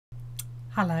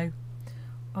Hello,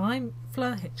 I'm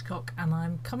Fleur Hitchcock and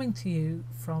I'm coming to you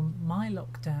from my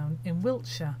lockdown in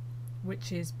Wiltshire,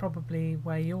 which is probably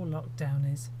where your lockdown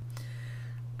is.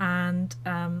 And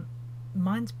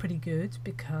mine's pretty good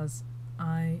because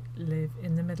I live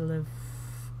in the middle of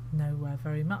nowhere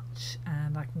very much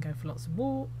and I can go for lots of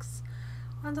walks,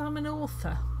 and I'm an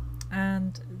author.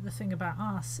 And the thing about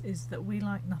us is that we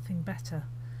like nothing better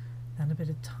than a bit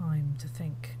of time to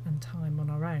think and time on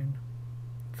our own.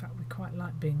 In fact, we quite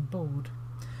like being bored.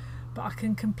 But I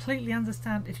can completely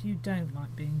understand if you don't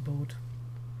like being bored.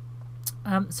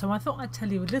 So I thought I'd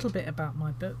tell you a little bit about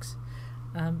my books.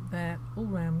 They're all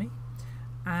around me.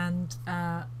 And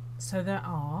so there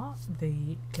are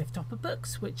the Clifftopper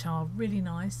books, which are really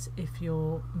nice if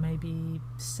you're maybe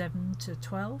 7 to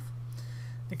 12.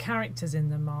 The characters in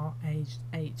them are aged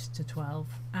 8 to 12.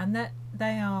 And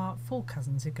they are four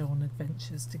cousins who go on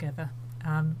adventures together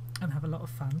and have a lot of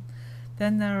fun.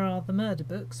 Then there are the murder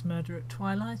books, Murder at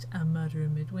Twilight and Murder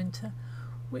in Midwinter,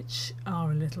 which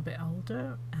are a little bit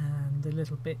older and a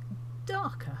little bit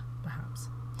darker, perhaps.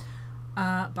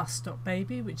 Bus Stop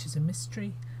Baby, which is a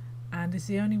mystery and is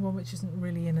the only one which isn't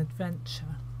really an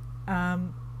adventure.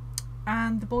 And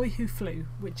The Boy Who Flew,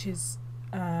 which is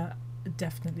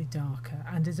definitely darker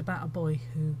and is about a boy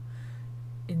who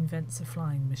invents a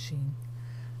flying machine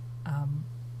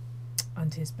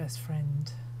and his best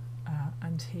friend.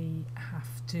 And he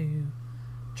have to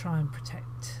try and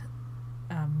protect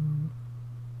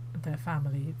their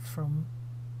family from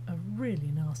a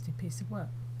really nasty piece of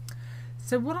work.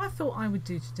 So what I thought I would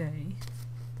do today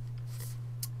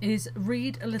is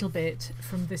read a little bit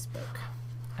from this book,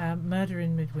 Murder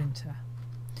in Midwinter.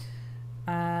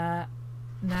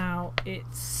 Now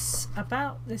it's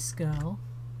about this girl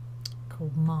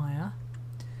called Maya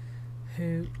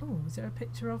who, is there a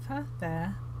picture of her?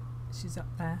 There, she's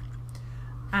up there.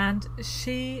 And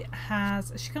she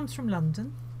comes from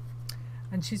London,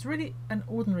 and she's really an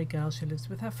ordinary girl. She lives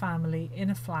with her family in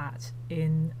a flat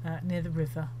in near the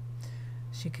river.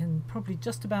 She can probably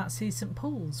just about see St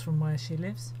Paul's from where she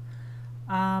lives.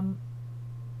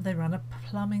 They run a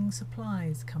plumbing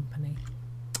supplies company,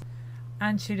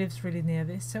 and she lives really near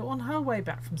this. So on her way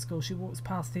back from school, she walks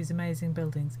past these amazing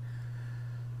buildings.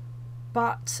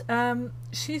 But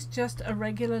she's just a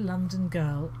regular London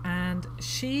girl, and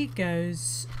she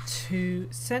goes to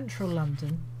central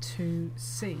London to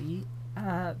see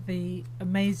the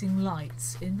amazing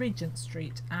lights in Regent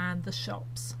Street and the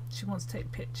shops. She wants to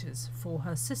take pictures for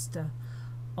her sister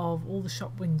of all the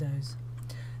shop windows.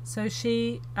 So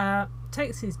she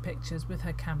takes these pictures with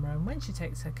her camera, and when she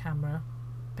takes her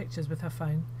pictures with her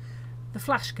phone, the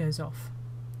flash goes off.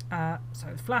 So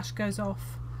the flash goes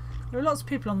off. There are lots of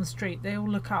people on the street. They all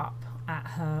look up at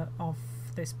her off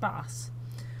this bus,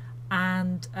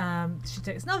 and she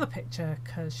takes another picture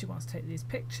because she wants to take these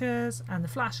pictures, and the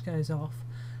flash goes off,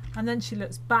 and then she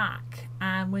looks back,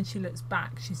 and when she looks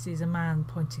back she sees a man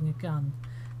pointing a gun.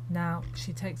 Now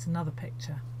she takes another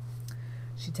picture.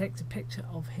 She takes a picture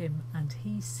of him and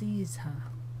he sees her.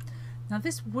 Now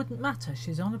this wouldn't matter.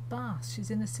 She's on a bus.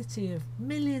 She's in a city of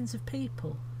millions of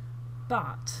people.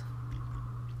 But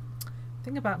the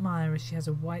thing about Maya is she has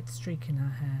a white streak in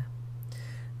her hair.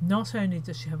 Not only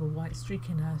does she have a white streak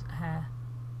in her hair,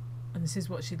 and this is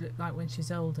what she'd look like when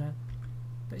she's older,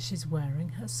 but she's wearing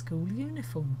her school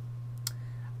uniform.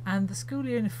 And the school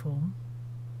uniform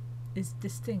is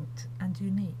distinct and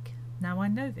unique. Now I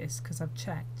know this because I've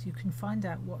checked. You can find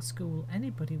out what school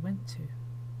anybody went to.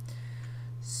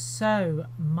 So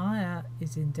Maya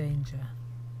is in danger.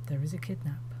 There is a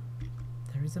kidnap.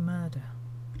 There is a murder.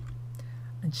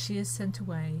 And she is sent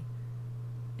away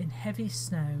in heavy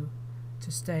snow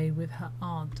to stay with her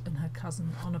aunt and her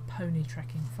cousin on a pony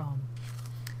trekking farm.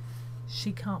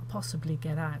 She can't possibly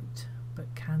get out,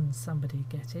 but can somebody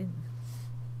get in?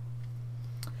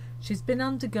 She's been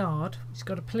under guard. She's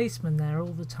got a policeman there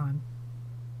all the time.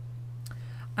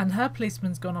 And her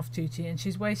policeman's gone off duty and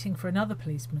she's waiting for another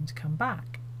policeman to come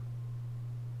back.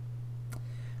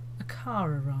 A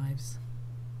car arrives.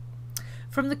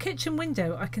 From the kitchen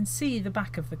window I can see the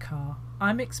back of the car.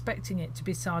 I'm expecting it to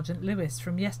be Sergeant Lewis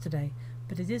from yesterday,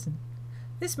 but it isn't.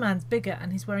 This man's bigger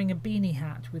and he's wearing a beanie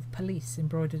hat with police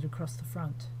embroidered across the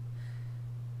front.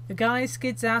 The guy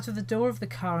skids out of the door of the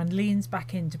car and leans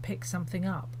back in to pick something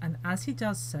up, and as he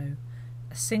does so,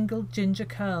 a single ginger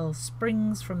curl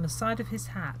springs from the side of his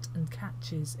hat and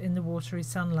catches in the watery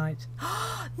sunlight.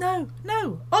 No,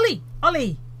 no, Ollie,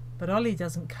 Ollie! But Ollie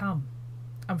doesn't come.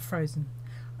 I'm frozen.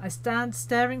 I stand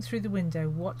staring through the window,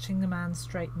 watching the man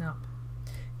straighten up.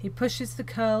 He pushes the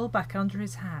curl back under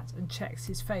his hat and checks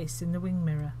his face in the wing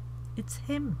mirror. It's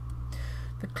him.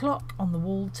 The clock on the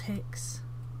wall ticks.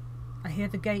 I hear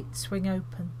the gate swing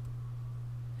open.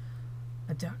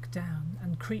 I duck down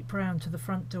and creep round to the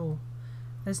front door.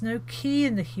 There's no key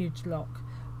in the huge lock,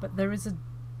 but there is a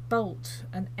bolt,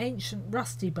 an ancient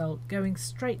rusty bolt, going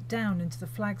straight down into the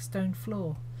flagstone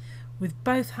floor. With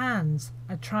both hands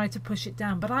I try to push it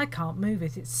down, but I can't move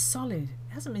it. It's solid.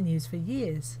 It hasn't been used for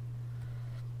years.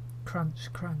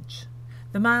 Crunch, crunch.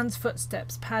 The man's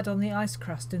footsteps pad on the ice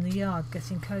crust in the yard,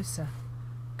 getting closer.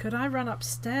 Could I run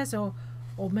upstairs, or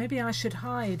maybe I should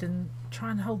hide and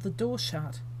try and hold the door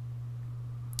shut?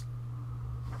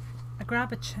 I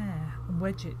grab a chair and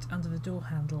wedge it under the door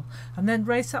handle, and then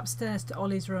race upstairs to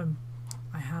Ollie's room.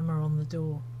 I hammer on the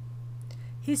door.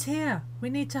 "He's here.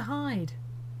 We need to hide."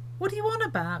 "What do you want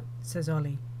about?" says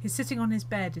Ollie. He's sitting on his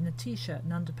bed in a t-shirt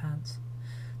and underpants.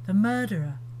 "The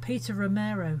murderer, Peter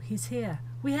Romero, he's here.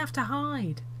 We have to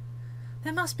hide."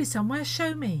 "There must be somewhere.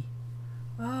 Show me."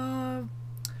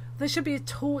 There should be a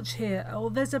torch here,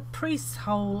 or there's a priest's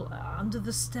hole under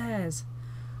the stairs."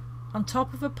 On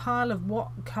top of a pile of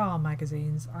What Car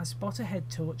magazines, I spot a head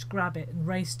torch, grab it, and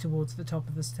race towards the top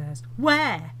of the stairs.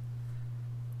 "Where?"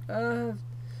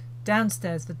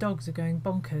 Downstairs the dogs are going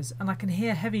bonkers, and I can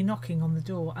hear heavy knocking on the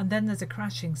door, and then there's a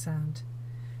crashing sound.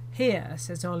 "Here,"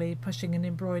 says Ollie, pushing an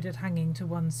embroidered hanging to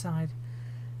one side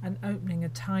and opening a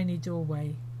tiny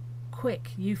doorway.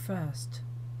 "Quick, you first."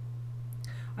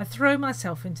 I throw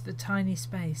myself into the tiny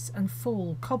space and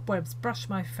fall. Cobwebs brush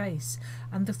my face,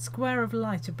 and the square of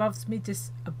light above me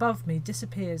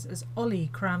disappears as Ollie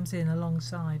crams in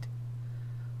alongside.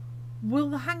 "Will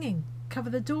the hanging cover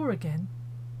the door again?"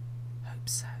 "Hope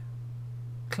so."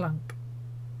 Clunk.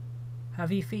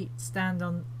 Heavy feet sound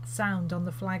on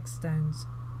the flagstones.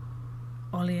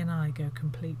 Ollie and I go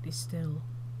completely still.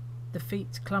 The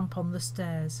feet clump on the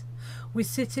stairs. We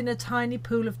sit in a tiny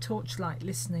pool of torchlight,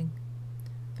 listening.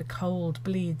 The cold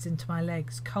bleeds into my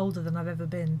legs, colder than I've ever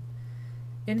been.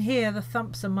 In here the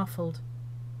thumps are muffled.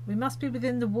 We must be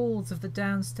within the walls of the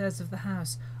downstairs of the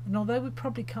house, and although we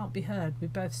probably can't be heard, we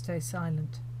both stay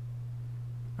silent.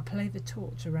 I play the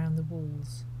torch around the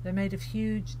walls. They're made of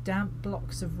huge, damp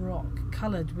blocks of rock,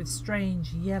 coloured with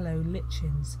strange yellow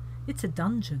lichens. It's a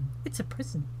dungeon. It's a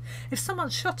prison. If someone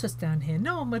shot us down here,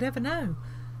 no one would ever know.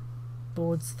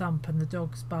 Boards thump and the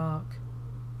dogs bark.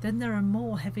 Then there are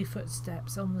more heavy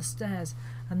footsteps on the stairs,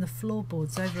 and the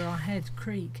floorboards over our head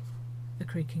creak. The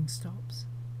creaking stops.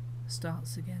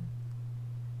 Starts again.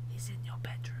 "He's in your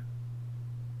bedroom."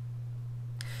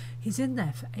 He's in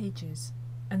there for ages,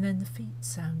 and then the feet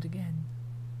sound again.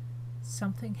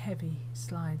 Something heavy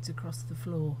slides across the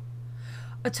floor.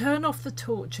 I turn off the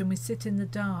torch and we sit in the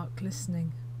dark,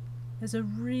 listening. There's a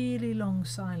really long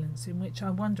silence in which I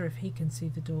wonder if he can see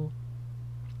the door.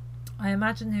 I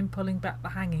imagine him pulling back the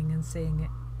hanging and seeing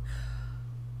it.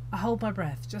 I hold my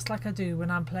breath, just like I do when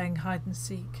I'm playing hide and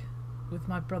seek with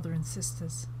my brother and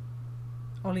sisters.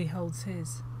 Ollie holds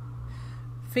his.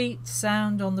 Feet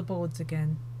sound on the boards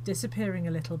again, disappearing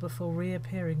a little before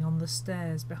reappearing on the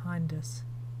stairs behind us.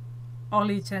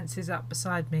 Ollie tenses up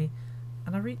beside me,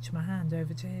 and I reach my hand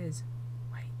over to his.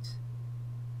 Wait.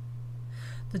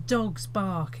 The dogs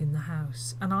bark in the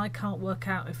house, and I can't work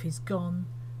out if he's gone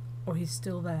or he's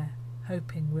still there,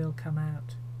 hoping we'll come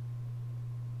out.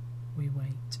 We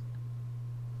wait.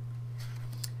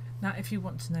 Now, if you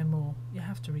want to know more, you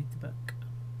have to read the book.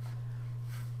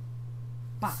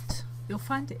 But you'll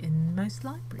find it in most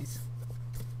libraries.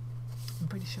 I'm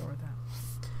pretty sure of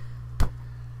that.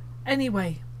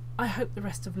 Anyway, I hope the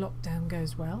rest of lockdown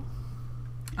goes well,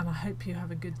 and I hope you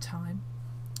have a good time,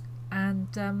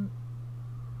 and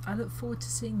I look forward to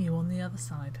seeing you on the other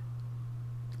side.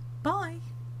 Bye!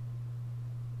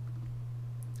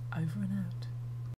 Over and out.